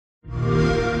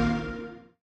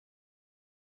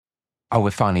Oh,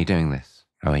 we're finally doing this,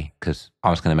 are we? Because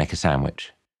I was going to make a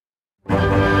sandwich.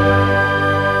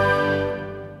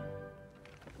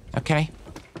 Okay.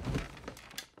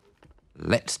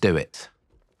 Let's do it.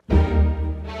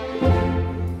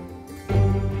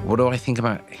 What do I think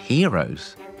about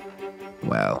heroes?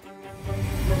 Well,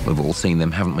 we've all seen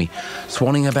them, haven't we?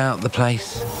 Swanning about the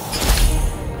place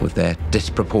with their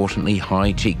disproportionately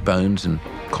high cheekbones and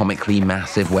comically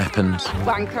massive weapons.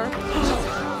 Wanker.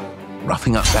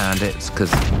 Roughing up bandits, because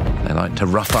they like to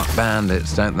rough up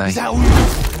bandits, don't they?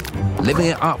 Living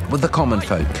it up with the common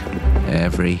folk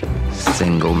every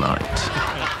single night.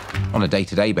 On a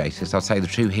day-to-day basis, I'd say the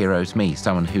true hero's me,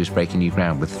 someone who's breaking new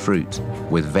ground with fruit,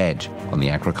 with veg, on the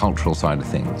agricultural side of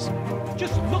things.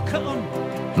 Just look at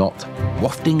them. Not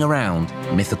wafting around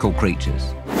mythical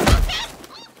creatures.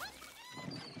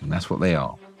 And that's what they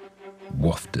are.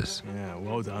 Wafters. Yeah,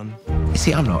 well done. You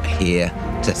see, I'm not here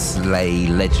to slay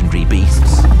legendary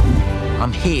beasts.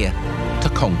 I'm here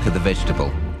to conquer the vegetable,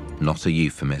 not a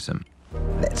euphemism.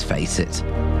 Let's face it,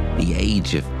 the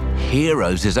age of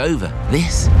heroes is over.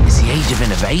 This is the age of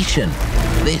innovation.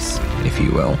 This, if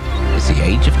you will, is the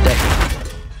age of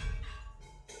death.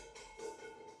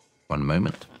 One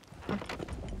moment.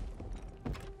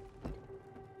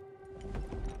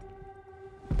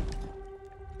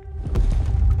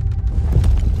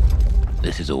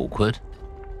 This is awkward.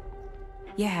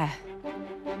 Yeah.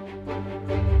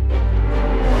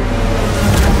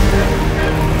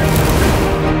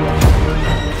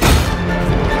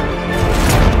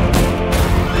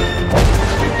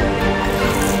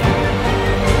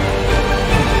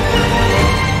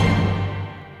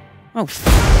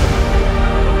 Oh.